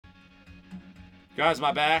Guys, am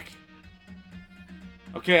I back?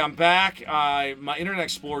 Okay, I'm back. My Internet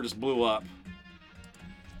Explorer just blew up.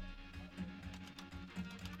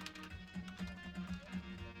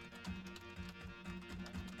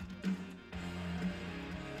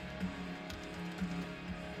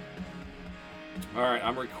 Alright,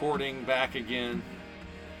 I'm recording back again.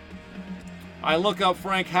 I look up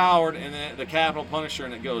Frank Howard and the Capital Punisher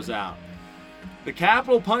and it goes out. The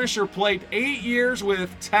Capital Punisher played 8 years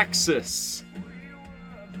with Texas.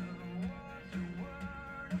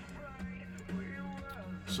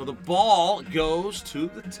 So the ball goes to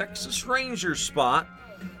the Texas Rangers spot,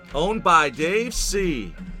 owned by Dave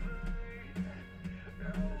C.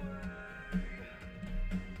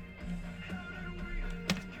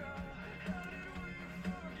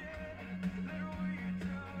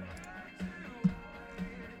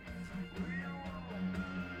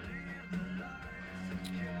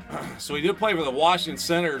 So he did play for the Washington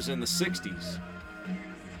Senators in the 60s.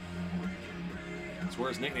 That's where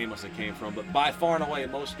his nickname must have came from, but by far and away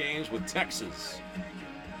most games with Texas.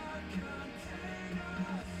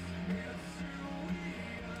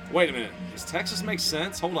 Wait a minute. Does Texas make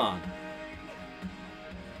sense? Hold on.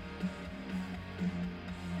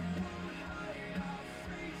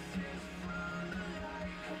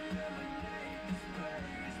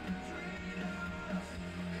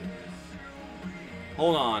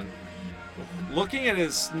 Hold on. Looking at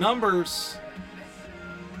his numbers,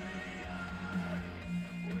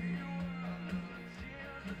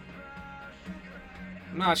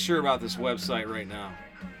 I'm not sure about this website right now.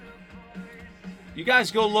 You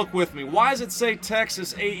guys go look with me. Why does it say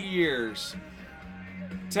Texas 8 years?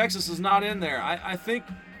 Texas is not in there. I think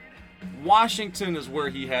Washington is where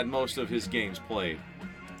he had most of his games played.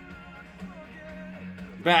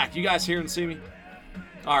 Back. You guys hear and see me?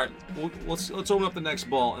 All right, let's open up the next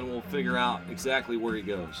ball and we'll figure out exactly where he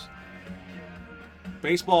goes.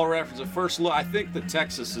 Baseball Reference, at first look, I think the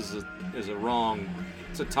Texas is a wrong,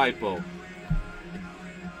 it's a typo.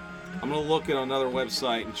 I'm gonna look at another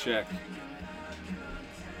website and check.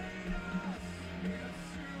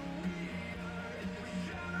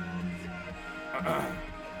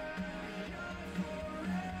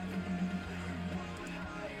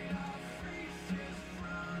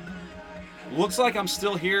 Looks like I'm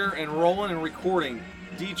still here and rolling and recording.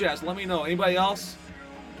 DJs, let me know. Anybody else?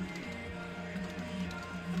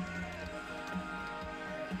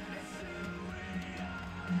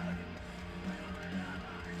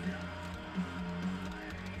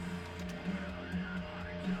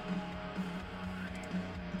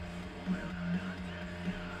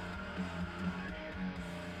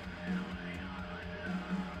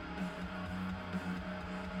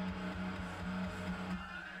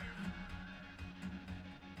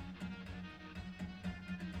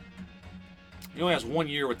 He only has 1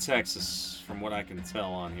 year with Texas, from what I can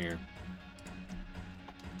tell on here.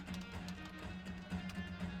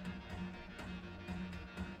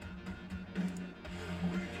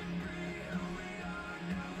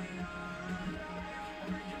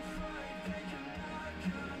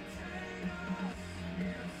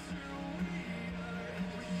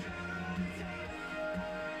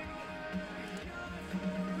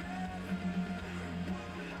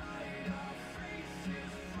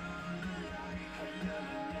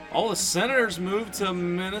 All the Senators moved to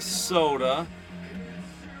Minnesota,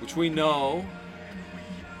 which we know.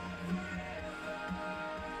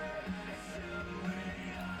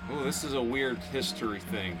 Oh, this is a weird history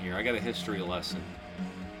thing here. I got a history lesson.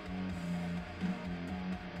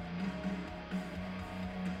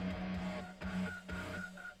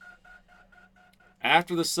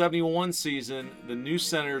 After the 71 season, the new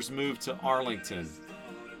Senators moved to Arlington.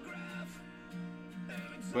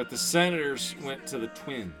 But the Senators went to the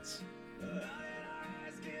Twins.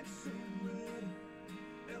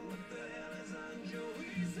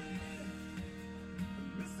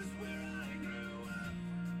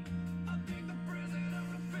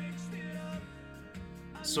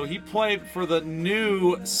 So he played for the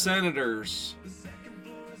new Senators,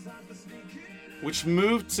 which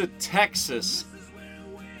moved to Texas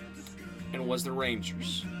and was the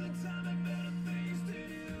Rangers.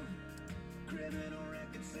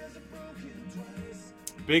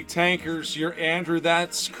 Big Tankers, you're Andrew,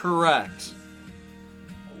 that's correct.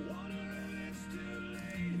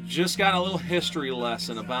 Just got a little history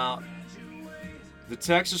lesson about the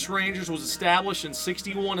Texas Rangers was established in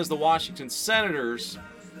 '61 as the Washington Senators.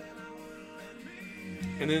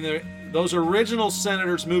 And then those original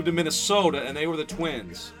Senators moved to Minnesota and they were the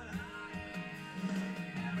Twins.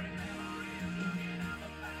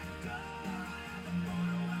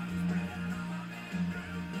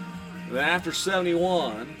 Then after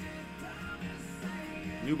 71,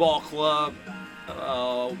 New Ball Club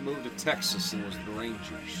moved to Texas and was the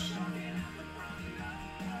Rangers.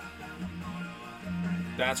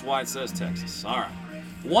 That's why it says Texas. All right.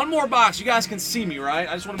 One more box. You guys can see me, right?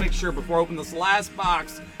 I just want to make sure before I open this last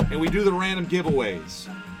box and we do the random giveaways.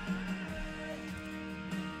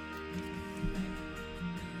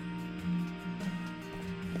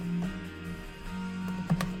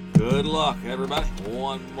 Good luck, everybody.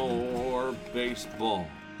 One more baseball.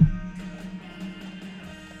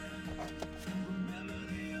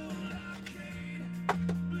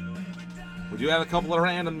 We do have a couple of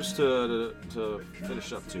randoms to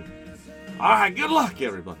finish up to. All right, good luck,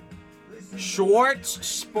 everybody. Schwartz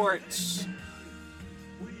Sports.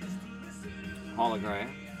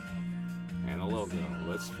 Hologram. And a logo.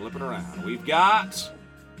 Let's flip it around. We've got...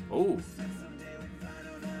 Oh,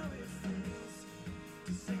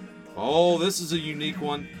 this is a unique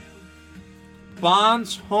one.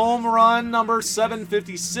 Bonds home run number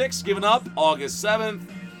 756, given up August 7th,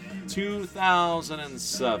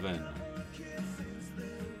 2007.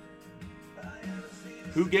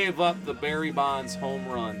 Who gave up the Barry Bonds home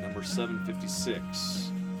run number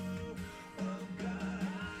 756?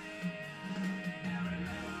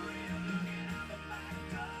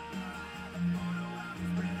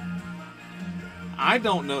 I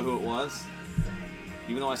don't know who it was,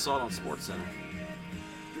 even though I saw it on SportsCenter.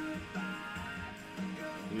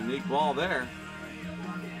 Unique ball there.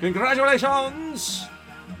 Congratulations,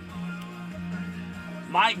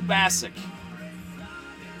 Mike Bassick.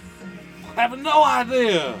 I have no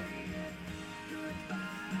idea.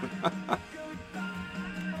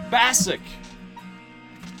 Bassick.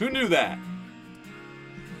 Who knew that?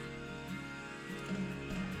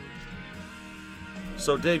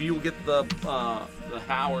 So, Dave, you will get the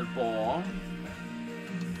Howard ball.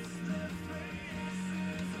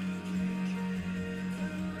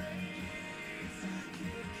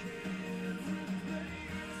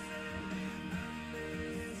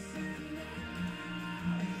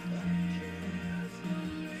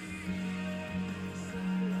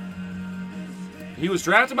 He was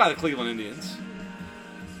drafted by the Cleveland Indians.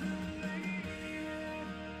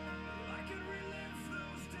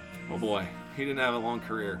 Oh boy, he didn't have a long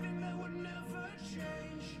career.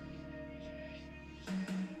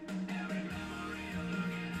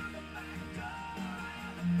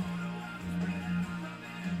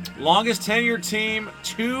 Longest tenured team,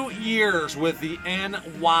 2 years with the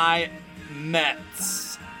NY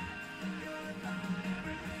Mets.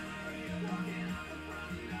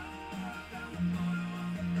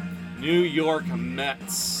 New York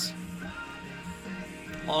Mets.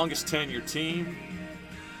 Longest tenure team.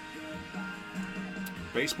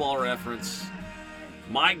 Baseball Reference.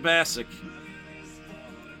 Mike Bassick.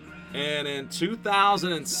 And in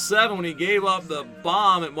 2007, when he gave up the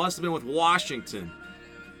bomb, it must have been with Washington,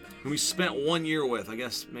 who he spent 1 year with. I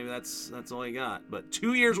guess maybe that's all he got. But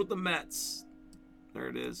 2 years with the Mets. There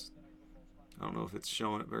it is. I don't know if it's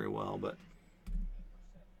showing it very well, but...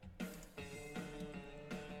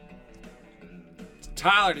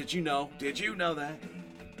 Tyler, did you know? Did you know that?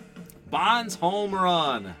 Bonds home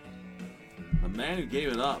run. The man who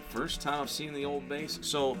gave it up. First time I've seen the old base.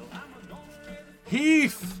 So,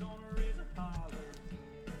 Heath.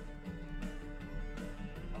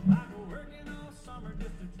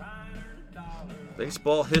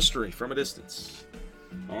 Baseball history from a distance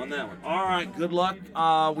on that one. All right, good luck.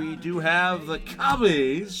 We do have the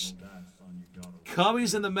Cubbies.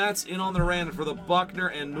 Cubbies and the Mets in on the random for the Buckner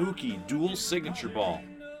and Mookie dual signature ball.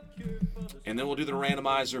 And then we'll do the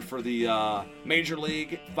randomizer for the Major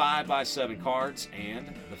League 5x7 cards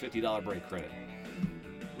and the $50 break credit.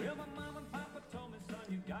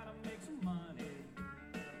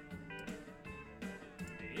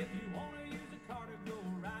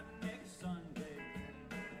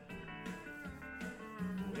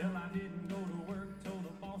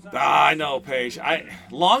 I know, Paige.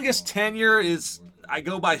 Longest tenure is I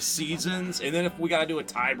go by seasons, and then if we got to do a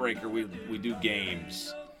tiebreaker, we do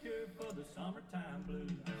games.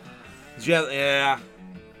 Yeah,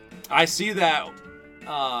 I see that.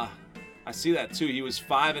 I see that too. He was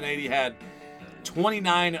 5-8. He had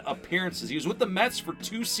 29 appearances. He was with the Mets for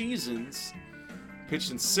 2 seasons,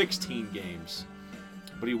 pitched in 16 games,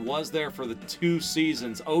 but he was there for the 2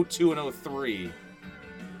 seasons, 02 and 03.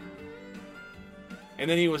 And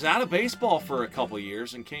then he was out of baseball for a couple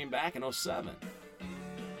years and came back in 07.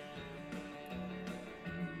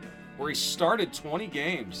 Where he started 20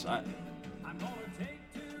 games. I'm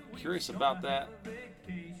curious about that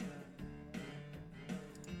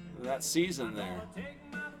season there.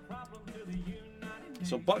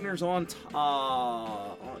 So Buckner's on,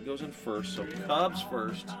 goes in first. So Cubs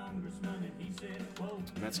first.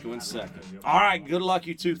 Mets go in second. All right, good luck,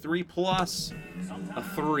 you two. 3 plus a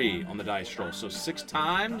 3 on the dice roll. So 6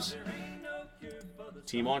 times.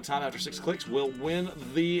 Team on time after 6 clicks will win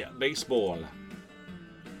the baseball.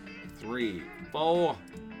 3, 4,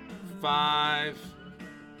 5,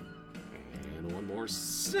 and one more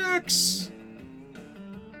 6.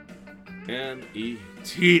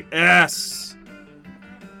 N-E-T-S.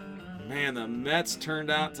 Man, the Mets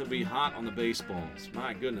turned out to be hot on the baseballs.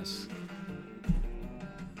 My goodness.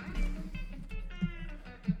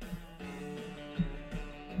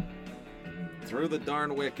 Through the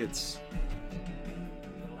darn wickets.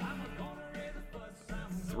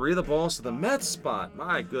 3 of the balls to the Mets spot.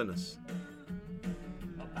 My goodness.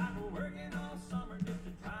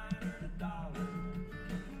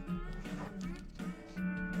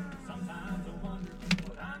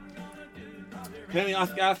 Penny, I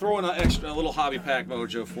gotta throw in a little hobby pack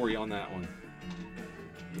mojo for you on that one.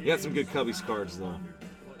 You got some good Cubbies cards though.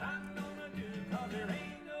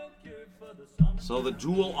 So the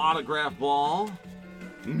dual autograph ball,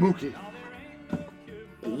 Mookie.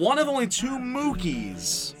 One of only 2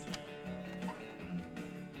 Mookies.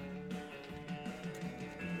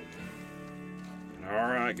 All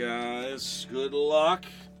right, guys. Good luck.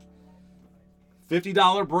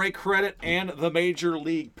 $50 break credit and the Major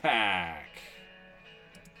League pack.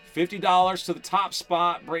 $50 to the top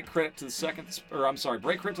spot, break credit to the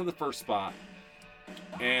break credit to the first spot.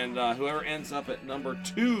 And whoever ends up at number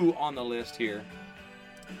 2 on the list here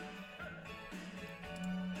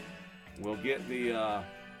will get the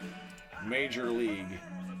Major League.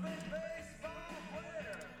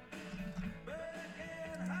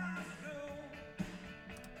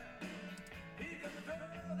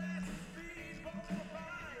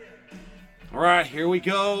 All right, here we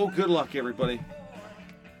go. Good luck, everybody.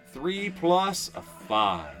 3 plus a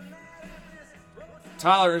 5.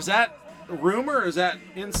 Tyler, is that a rumor? Is that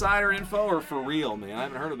insider info or for real, man? I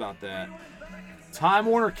haven't heard about that. Time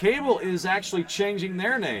Warner Cable is actually changing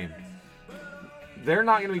their name. They're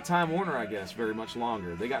not going to be Time Warner, I guess, very much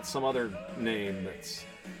longer. They got some other name that's...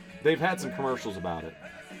 They've had some commercials about it.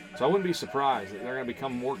 So I wouldn't be surprised that they're going to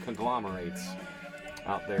become more conglomerates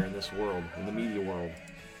out there in this world, in the media world.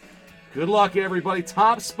 Good luck, everybody.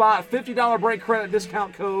 Top spot, $50 break credit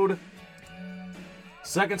discount code.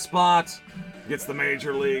 Second spot gets the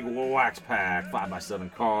Major League wax pack.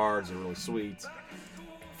 5x7 cards. They're really sweet.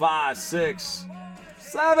 5, 6,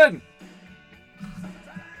 7.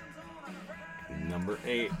 Number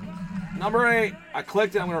 8. Number 8. I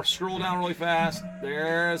clicked it. I'm going to scroll down really fast.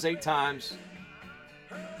 There's 8 times.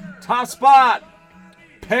 Top spot.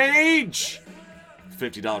 Page.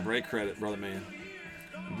 $50 break credit, brother man.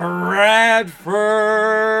 Bradford.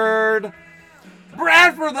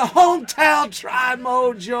 Bradford, the hometown Tribe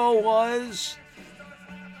Mojo was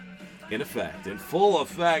in effect, in full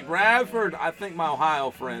effect. Bradford, I think my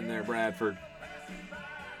Ohio friend there, Bradford.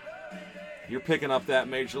 You're picking up that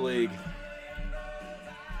Major League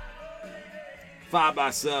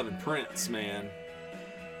 5x7 Prince, man.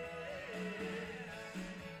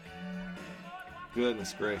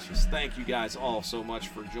 Goodness gracious. Thank you guys all so much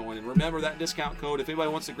for joining. Remember that discount code. If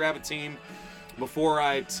anybody wants to grab a team before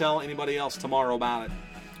I tell anybody else tomorrow about it,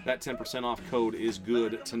 that 10% off code is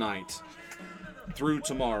good tonight through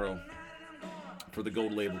tomorrow for the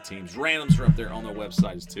gold label teams. Randoms are up there on their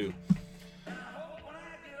websites too.